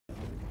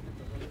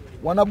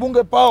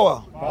Wanabunge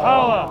power.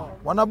 Power.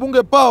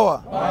 Wanabunge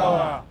power.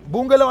 Power.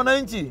 Bunge la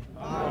wananchi.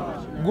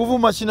 Nguvu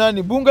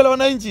mashinani. Bunge la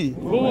wananchi.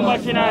 Nguvu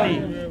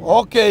mashinani.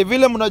 Okay,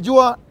 vile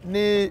mnajua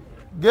ni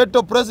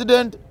ghetto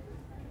president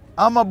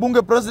ama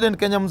bunge president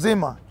Kenya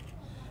mzima.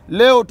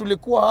 Leo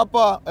tulikuwa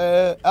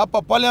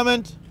hapa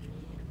parliament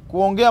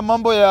kuongea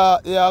mambo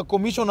ya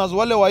commissioners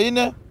wale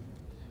waine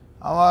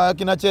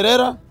kina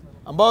Cherera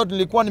ambao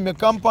tulikuwa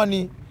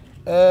nimekampani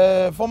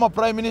former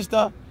prime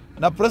minister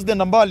na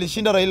president ambao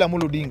alishinda Raila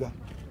Odinga.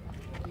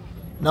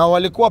 Na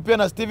walikuwa pia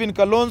na Stephen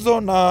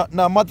Kalonzo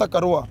na Martha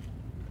Karua.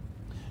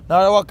 Na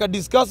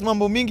wakadiscuss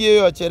mambo mingi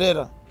hiyo ya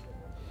Cherera.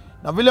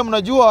 Na vile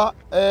mnajua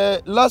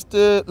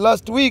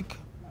last week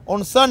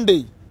on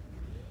Sunday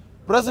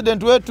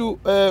president wetu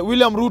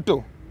William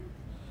Ruto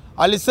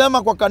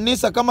alisema kwa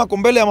kanisa kama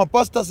kumbele ya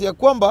mapastors ya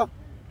kwamba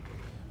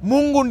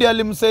Mungu ndiye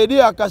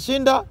alimsaidia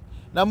akashinda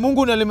na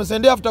Mungu ndiye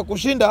alimsaidia after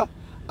kushinda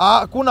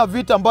hakuna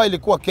vita ambayo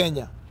ilikuwa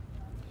Kenya.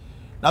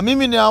 Na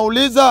mimi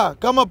niauliza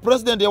kama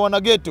president ya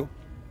wanageto,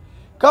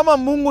 kama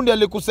Mungu ndiye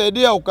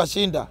alikusaidia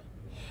ukashinda,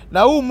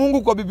 na huu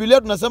Mungu kwa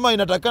Biblia tunasema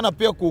inatakana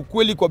pia kwa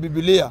ukweli kwa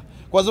Biblia,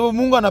 kwa sababu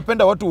Mungu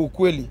anapenda watu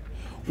ukweli.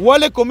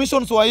 Wale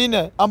commissions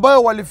waine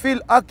ambayo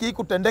walifeel haki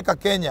ikutendeka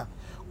Kenya,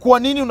 kwa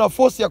nini una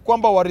force ya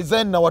kwamba wa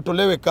resign na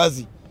watolewe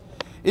kazi?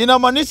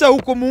 Inamaanisha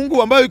huko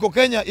Mungu ambayo iko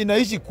Kenya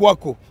inaishi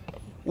kwako.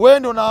 Wewe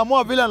ndio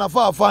unaamua vile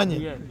anafaa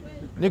afanye.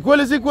 Ni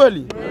kweli si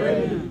kweli?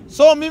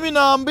 So mimi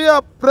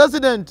naambia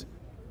President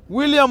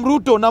William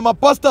Ruto na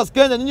mapastors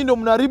Kenya, nyinyi ndio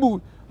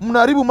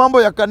mnaharibu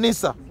mambo ya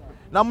kanisa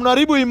na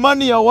mnaharibu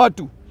imani ya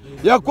watu.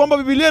 Ya kwamba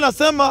Biblia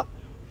inasema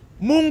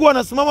Mungu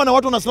anasimama na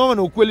watu wanasimama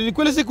na ukweli. Ni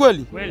kweli si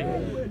kweli? Kweli.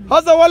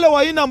 Hasa wale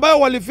waina ambao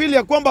walifeel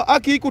ya kwamba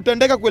haki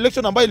ikutendeka kwa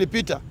election ambayo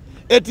ilipita,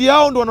 eti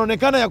yao ndio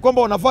wanaonekana ya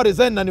kwamba wanafaa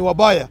resign na ni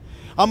wabaya,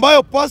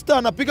 ambayo pastor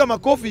anapiga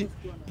makofi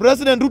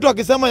President Ruto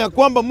akisema ya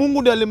kwamba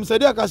Mungu ndiye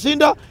alimsaidia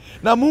akashinda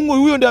na Mungu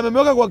huyo ndiye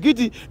amemweka kwa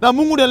kiti na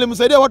Mungu ndiye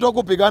alimsaidia watu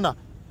wako kupigana.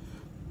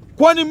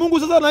 Kwani Mungu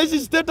sasa anaishi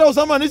State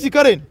House ama anaishi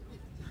Karen?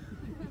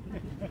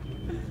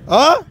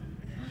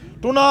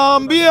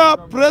 Tunaambia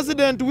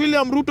President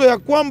William Ruto ya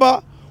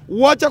kwamba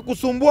wacha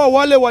kusumbua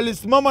wale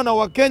walisimama na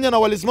Wakenya na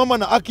walisimama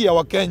na haki ya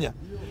Wakenya.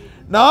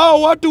 Na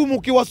hao watu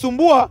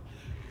mkiwasumbua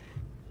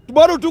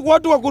bado tu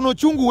watu wako na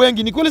chungu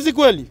wengi. Ni kweli si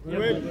kweli?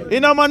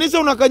 Inamaanisha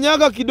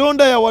unakanyaga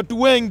kidonda ya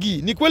watu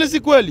wengi. Ni kweli si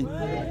kweli?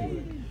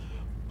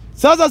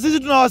 Sasa sisi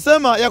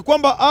tunawasema ya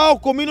kwamba hao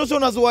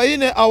commissioners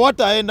waine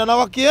hawataenda, na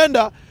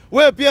wakienda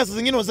wewe pia saa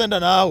zingine unaenda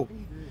na hao.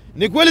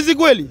 Ni kweli si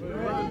kweli?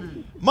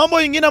 Mambo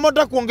mengine ambayo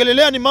nataka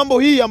kuongelelea ni mambo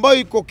hii ambayo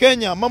iko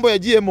Kenya, mambo ya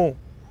GMO.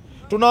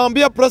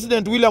 Tunaambia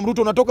President William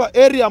Ruto, unatoka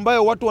area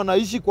ambayo watu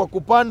wanaishi kwa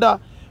kupanda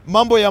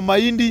mambo ya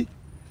mahindi.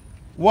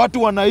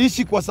 Watu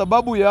wanaishi kwa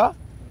sababu ya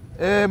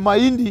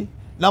mahindi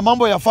na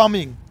mambo ya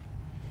farming.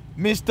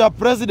 Mr.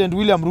 President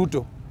William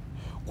Ruto,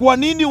 kwa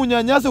nini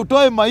unyanyase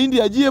utoe mahindi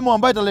ya GMO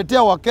ambayo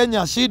italetea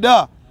Wakenya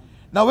shida?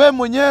 Na we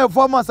mwenyewe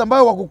farmers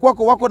ambayo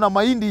wako na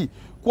mahindi,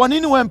 kwa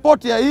nini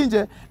uimport ya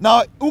nje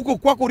na huko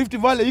kwako Rift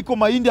Valley iko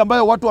mahindi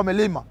ambayo watu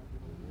wamelima?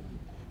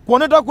 Kwa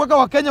nini unataka kuweka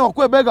Wakenya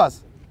wakuwe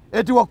beggars?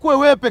 Eti wakuwe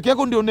wewe peke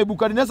yako ndio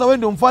Nebukadneza, wewe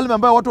ndio mfalme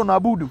ambaye watu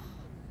wanaabudu?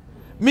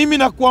 Mimi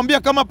nakuambia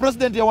kama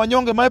president ya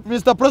wanyonge,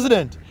 Mr.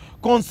 President,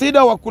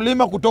 consider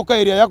wakulima kutoka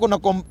area yako na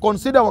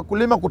consider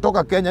wakulima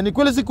kutoka Kenya. Ni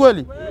kweli si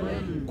kweli?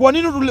 Kwa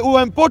nini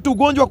uimport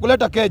ugonjwa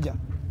kuleta Kenya?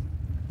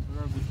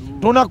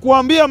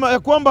 Tunakuambia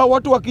kwamba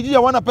watu wa kijiji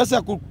hawana pesa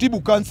ya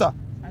kutibu kansa.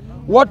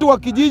 Watu wa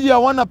kijiji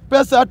hawana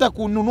pesa hata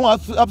kununua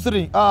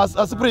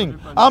aspirin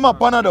ama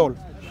Panadol.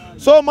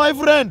 So my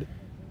friend,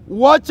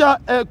 wacha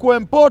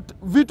kuimport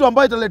vitu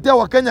ambayo italetea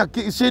Wakenya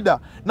shida.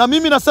 Na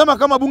mimi nasema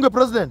kama bunge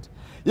president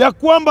ya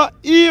kwamba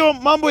hiyo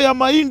mambo ya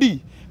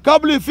mahindi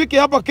kabla ifike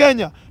hapa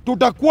Kenya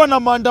tutakuwa na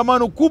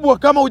maandamano kubwa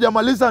kama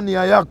hujamaliza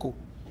nia yako.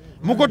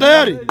 Mko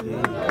tayari?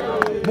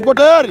 Mko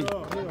tayari?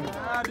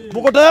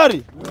 Mko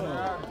tayari?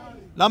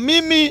 Na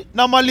mimi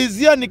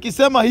namalizia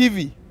nikisema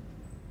hivi.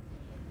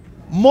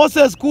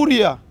 Moses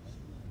Kuria,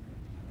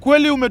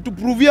 kweli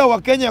umetuprovia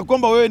Wakenya ya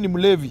kwamba wewe ni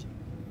mlevi.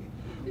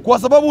 Kwa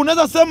sababu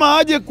unaweza sema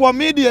aje kwa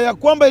media ya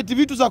kwamba eti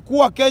vitu za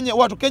kuwa Kenya,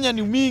 watu Kenya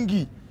ni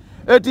mingi.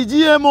 Eti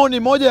GMO ni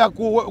moja ya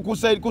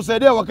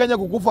kusaidia Wakenya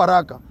kukufa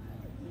haraka.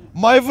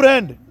 My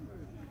friend,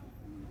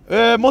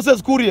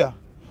 Moses Kuria,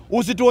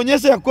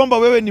 usituonyeshe ya kwamba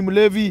wewe ni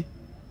mlevi.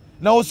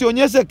 Na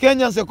usionyeshe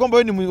Kenyans ya kwamba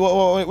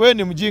wewe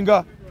ni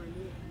mjinga.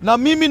 Na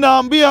mimi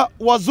naambia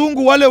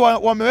wazungu wale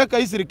wameweka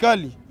hii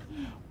serikali,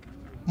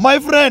 my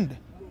friend,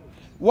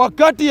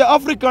 wakati ya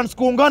Africans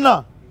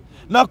kuungana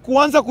na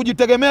kuanza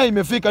kujitegemea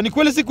imefika. Ni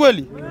kweli si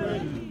kweli?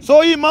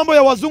 So hii mambo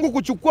ya wazungu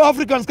kuchukua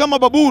Africans kama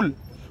babul,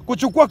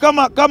 kuchukua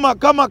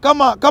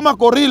kama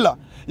gorilla,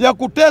 ya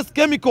kutest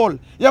chemical,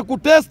 ya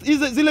kutest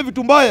zile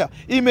vitu mbaya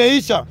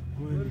imeisha.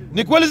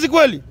 Ni kweli si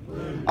kweli?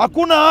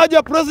 Hakuna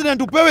haja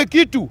president upewe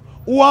kitu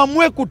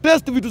uamue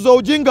kutest vitu za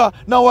ujinga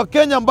na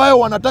Wakenya ambayo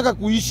wanataka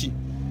kuishi.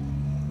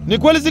 Ni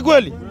kweli si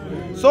kweli?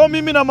 So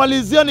mimi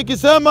namalizia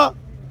nikisema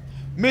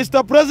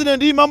Mr.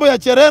 President, hii mambo ya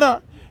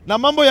Cherera na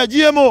mambo ya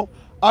GMO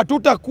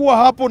hatutakuwa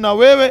hapo na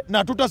wewe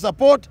na tuta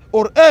support,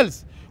 or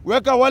else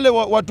weka wale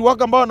watu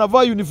wako ambao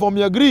wanavaa uniform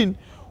ya green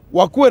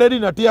wakuwe ready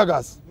na tear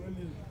gas.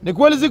 Ni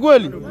kweli si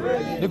kweli?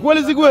 Ni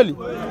kweli si kweli?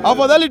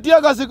 Afadhali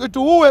tear gas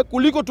ituue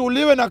kuliko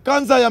tuuliwe na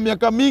kansa ya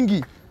miaka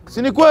mingi.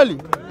 Si ni kweli?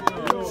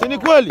 Si ni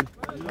kweli?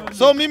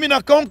 So mimi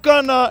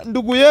nakonka na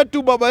ndugu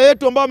yetu, baba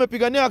yetu ambao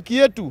amepigania haki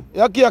yetu,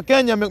 haki ya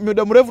Kenya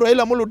muda mrefu,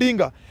 Raila Amolo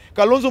Odinga,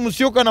 Kalonzo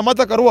Musyoka na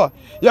Martha Karua,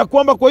 ya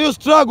kwamba kwa hiyo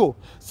struggle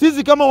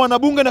sisi kama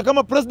wanabunge na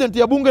kama president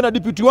ya bunge na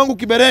deputy wangu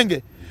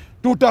Kiberenge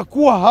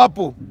tutakuwa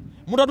hapo.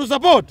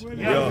 Mtatusupport?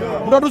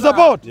 Yeah.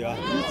 Mtatusupport? Yeah.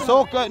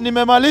 So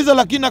nimemaliza,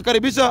 lakini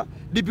nakaribisha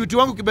deputy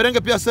wangu Kiberenge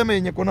pia aseme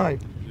yenye kona nayo.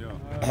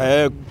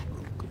 Yeah.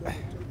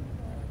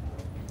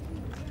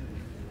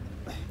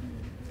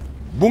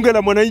 Bunge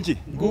la mwananchi,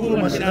 nguvu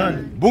mashinani.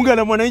 Bunge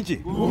la mwananchi,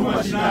 nguvu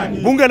mashinani.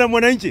 Bunge la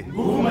mwananchi,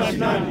 nguvu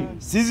mashinani.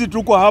 Sisi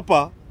tuko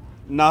hapa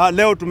na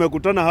leo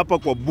tumekutana hapa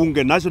kwa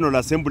bunge National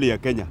Assembly ya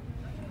Kenya,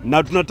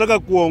 na tunataka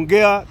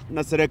kuongea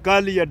na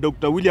serikali ya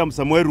Dr. William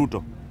Samoei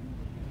Ruto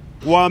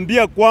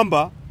kuambia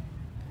kwamba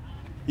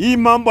hii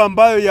mambo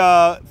ambayo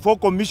ya four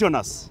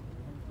commissioners,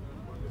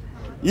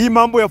 hii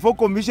mambo ya four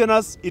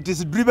commissioners, it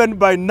is driven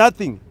by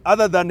nothing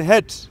other than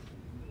hate,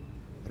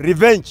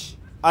 revenge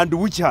and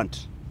witch hunt.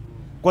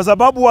 Kwa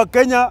sababu wa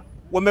Kenya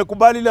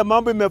wamekubali ile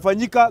mambo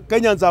imefanyika,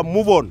 Kenyans are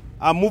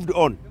moved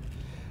on.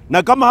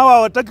 Na kama hawa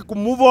hawataki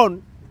kumove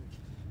on,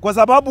 kwa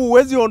sababu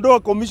huwezi ondoa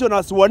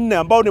commissioners wanne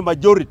ambao ni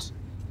majority,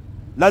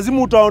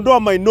 lazima utaondoa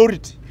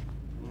minority.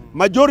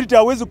 Majority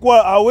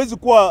hawezi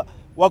kuwa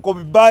wako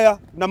vibaya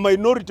na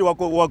minority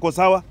wako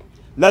sawa.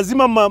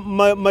 Lazima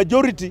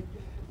majority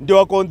ndio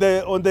wako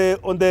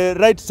on the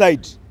right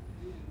side.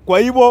 Kwa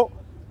hivyo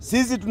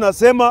sisi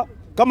tunasema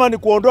kama ni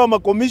kuondoa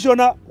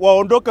makomishona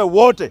waondoke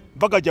wote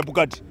mpaka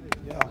Chebukati.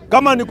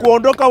 Kama ni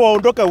kuondoka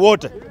waondoke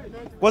wote.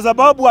 Kwa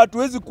sababu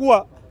hatuwezi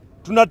kuwa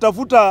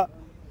tunatafuta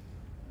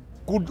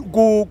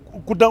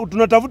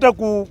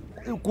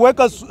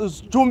kuweka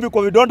chumvi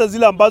kwa vidonda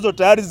zile ambazo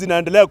tayari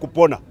zinaendelea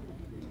kupona.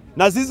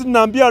 Na sisi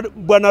tunaambia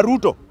Bwana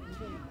Ruto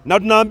na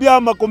tunaambia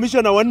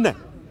makomishona wanne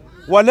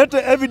walete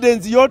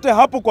evidence yote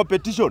hapo kwa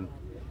petition.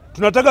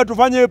 Tunataka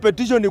tufanye hiyo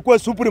petition ikuwe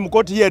Supreme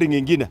Court hearing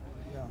nyingine.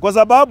 Kwa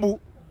sababu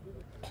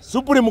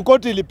Supreme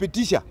Court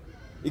ilipitisha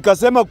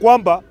ikasema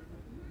kwamba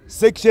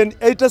Section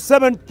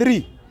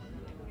 87(3)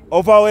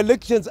 of our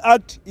Elections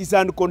Act is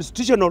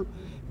unconstitutional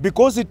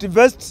because it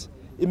vests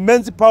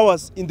immense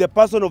powers in the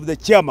person of the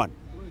chairman.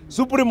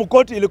 Supreme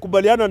Court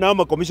ilikubaliana na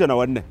ama commissioner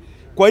wanne.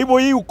 Kwa hivyo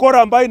hii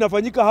ukora ambayo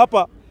inafanyika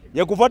hapa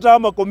ya kufuata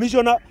ama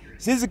commissioner,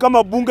 sisi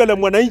kama bunge la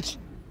mwananchi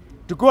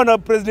tukiwa na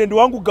president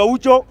wangu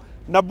Gaucho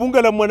na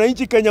bunge la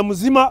mwananchi Kenya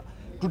mzima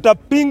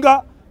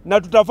tutapinga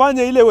na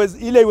tutafanya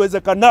ile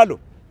iwezekanalo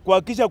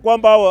kuhakikisha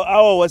kwamba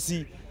hawa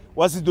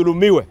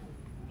wasidhulumiwe.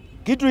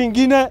 Kitu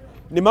ingine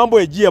ni mambo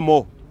ya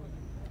GMO.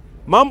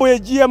 Mambo ya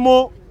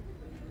GMO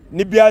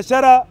ni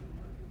biashara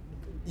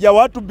ya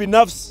watu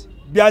binafsi,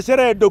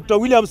 biashara ya Dr.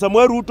 William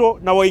Samoei Ruto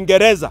na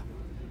Waingereza,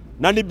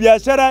 na ni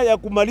biashara ya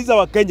kumaliza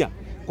wa Kenya.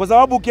 Kwa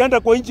sababu ukienda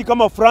kwa nchi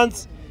kama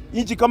France,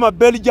 nchi kama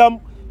Belgium,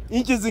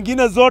 nchi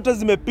zingine zote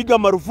zimepiga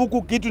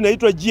marufuku kitu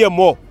inaitwa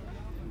GMO.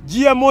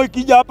 GMO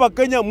ikija hapa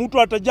Kenya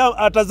mtu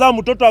atazaa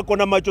mtoto ako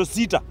na macho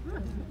 6.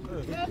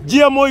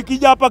 GMO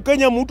ikija hapa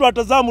Kenya mtu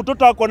atazaa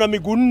mtoto ako na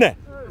miguu 4.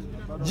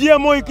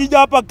 GMO ikija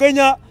hapa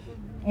Kenya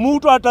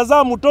mtu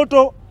atazaa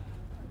mtoto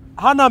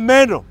hana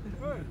meno.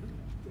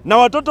 Na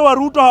watoto wa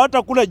Ruto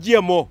hawatakula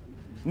GMO.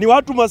 Ni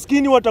watu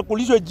maskini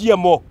watakulishwa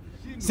GMO.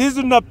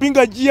 Sisi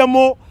tunapinga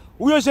GMO.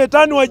 Huyo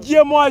shetani wa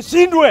GMO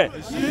ashindwe.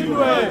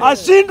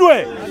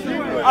 Ashindwe.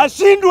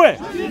 Ashindwe.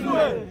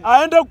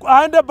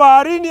 Aende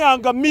baharini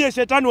aangamie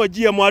shetani wa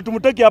GMO.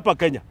 Hatumtaki hapa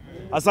Kenya.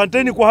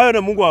 Asanteni kwa hayo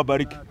na Mungu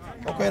awabariki.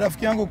 Okay,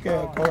 rafiki yangu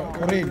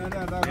Korea.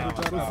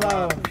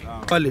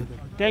 Pale.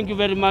 Thank you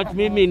very much.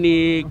 Mimi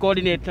ni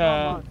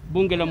coordinator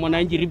bunge la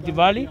mwananchi Rift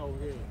Valley.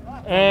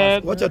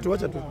 Wacha tu.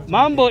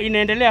 Mambo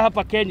inaendelea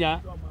hapa Kenya,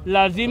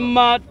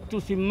 lazima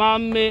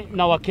tusimame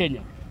na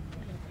Wakenya.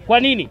 Kwa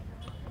nini?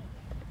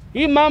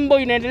 Hii mambo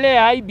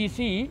inaendelea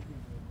Iebc,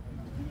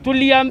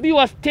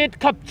 tuliambiwa state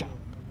capture.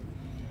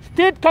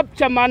 State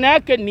capture maana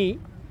yake ni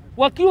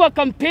wakiwa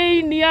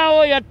kampeni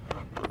yao ya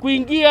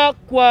kuingia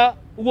kwa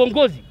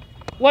uongozi,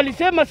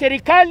 walisema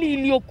serikali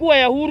iliyokuwa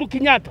ya Uhuru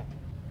Kenyatta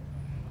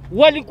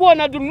walikuwa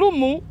na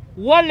dhulumu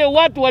wale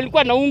watu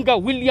walikuwa naunga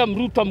William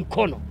Ruto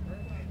mkono.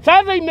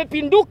 Sasa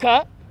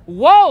imepinduka,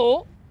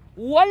 wao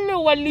wale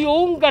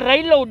waliounga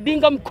Raila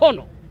Odinga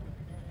mkono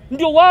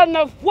ndio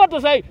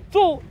wanafuata sasa.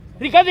 So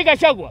Rigathi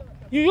Gachagua,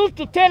 you used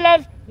to tell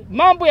us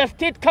mambo ya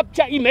state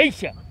capture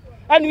imeisha,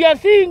 and we are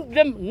seeing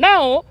them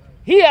now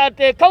here at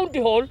the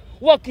county hall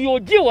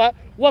wakiojiwa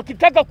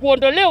wakitaka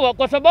kuondolewa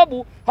kwa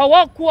sababu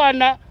hawakuwa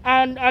na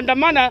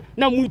andamana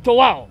na mwito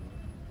wao.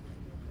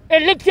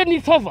 Election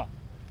is over.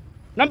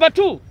 Number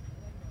 2,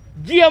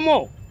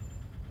 GMO.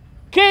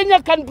 Kenya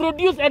can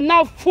produce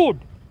enough food.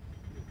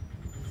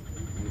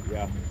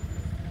 Yeah.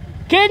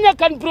 Kenya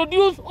can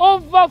produce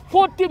over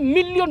 40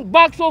 million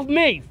bags of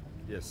maize.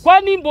 Yes.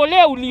 Kwani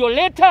mbolea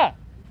ulioleta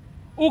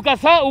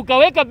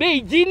ukaweka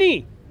bei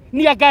chini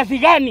ni ya kazi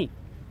gani?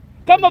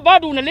 kama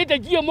bado unaleta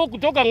GMO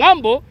kutoka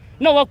ng'ambo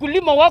na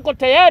wakulima wako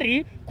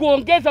tayari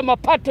kuongeza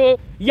mapato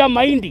ya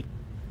mahindi.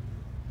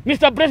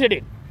 Mr.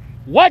 President,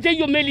 wacha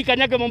hiyo meli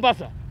kanyaga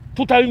Mombasa,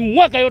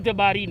 tutamwaka yote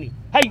baharini.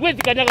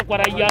 Haiwezi kanyaga kwa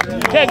raia.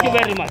 Thank you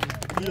very much.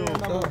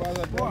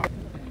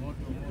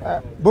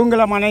 Bunge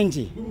la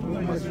mwananchi.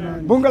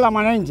 Bunge la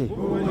mwananchi.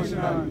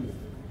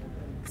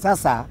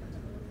 Sasa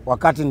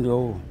wakati ndio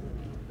huu.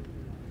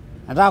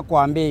 Nataka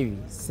kuambia hivi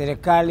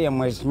serikali ya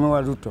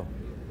Mheshimiwa Ruto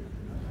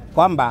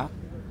kwamba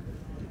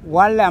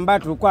wale ambao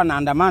tulikuwa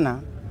naandamana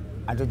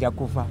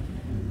hatujakufa.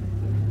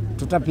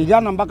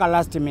 Tutapigana mpaka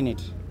last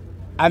minute.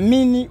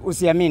 Amini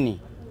usiamini,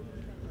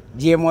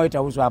 GMO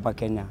itauzwa hapa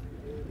Kenya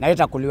na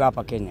itakuliwa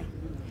hapa Kenya.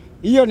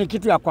 Hiyo ni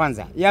kitu ya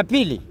kwanza. Ya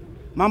pili,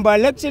 mambo ya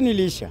election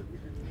iliisha.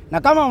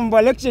 Na kama mambo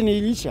ya election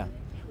iliisha,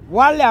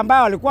 wale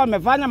ambao walikuwa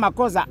wamefanya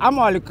makosa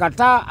ama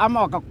walikataa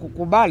ama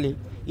wakakubali,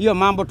 hiyo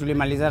mambo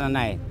tulimalizana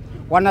naye.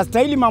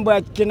 Wanastahili mambo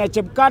ya kina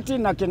Chebukati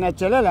na kina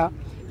Chelela,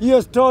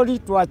 hiyo story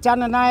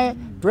tuachane naye,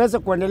 tuweze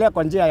kuendelea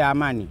kwa njia ya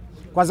amani.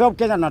 Kwa sababu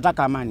Kenya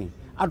tunataka amani.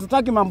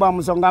 Hatutaki mambo ya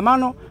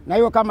msongamano, na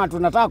hiyo kama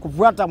tunataka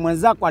kufuata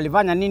mwenzako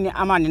alifanya nini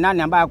ama ni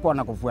nani ambaye hakuwa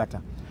anakufuata.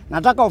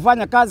 Nataka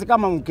ufanye kazi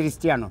kama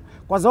Mkristiano.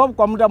 Kwa sababu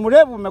kwa muda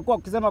mrefu umekuwa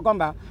ukisema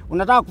kwamba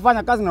unataka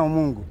kufanya kazi na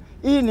Mungu.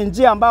 Hii ni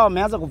njia ambayo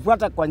umeanza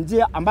kufuata kwa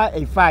njia ambayo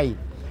haifai.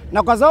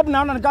 Na kwa sababu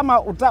naona ni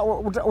kama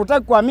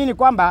utaki kuamini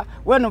kwamba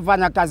wewe ni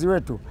mfanyakazi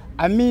wetu.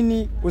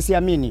 Amini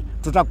usiamini,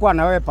 tutakuwa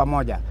na wewe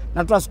pamoja.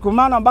 Na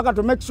tutasukumana mpaka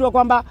to make sure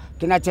kwamba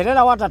kina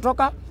Chelela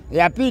watatoka.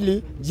 Ya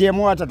pili,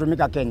 GMO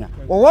watatumika Kenya.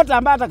 Wowote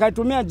ambaye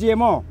atakayetumia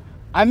GMO,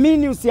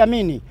 amini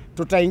usiamini,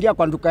 tutaingia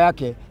kwa nduka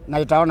yake na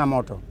itaona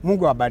moto.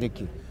 Mungu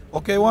awabariki.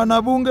 Okay,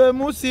 wanabunge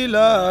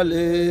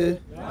musilale.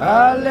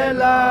 Lale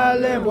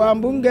lale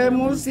wabunge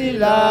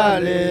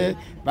musilale.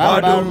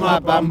 Bado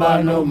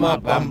mapambano,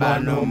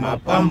 mapambano,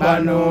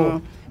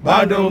 mapambano.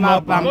 Bado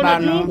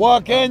mapambano.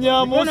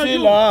 Wakenya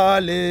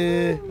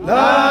musilale.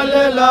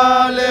 Lale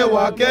lale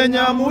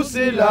Wakenya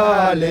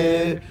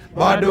musilale.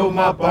 Bado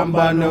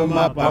mapambano,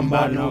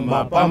 mapambano,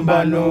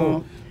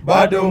 mapambano.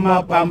 Bado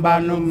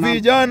mapambano.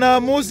 Vijana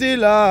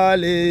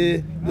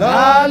musilale.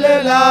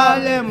 Lale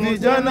lale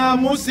vijana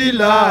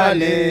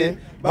musilale.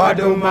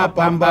 Bado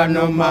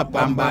mapambano,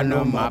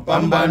 mapambano,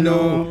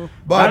 mapambano.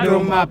 Bado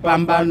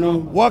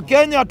mapambano.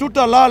 Wakenya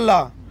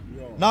tutalala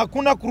na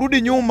hakuna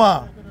kurudi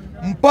nyuma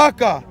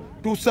mpaka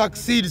to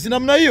succeed. Si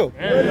namna hiyo?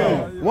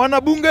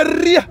 Wanabunge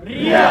ria.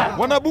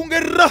 Wanabunge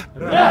ra.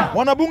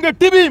 Wanabunge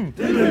tibim.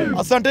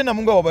 Asante na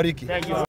Mungu awabariki.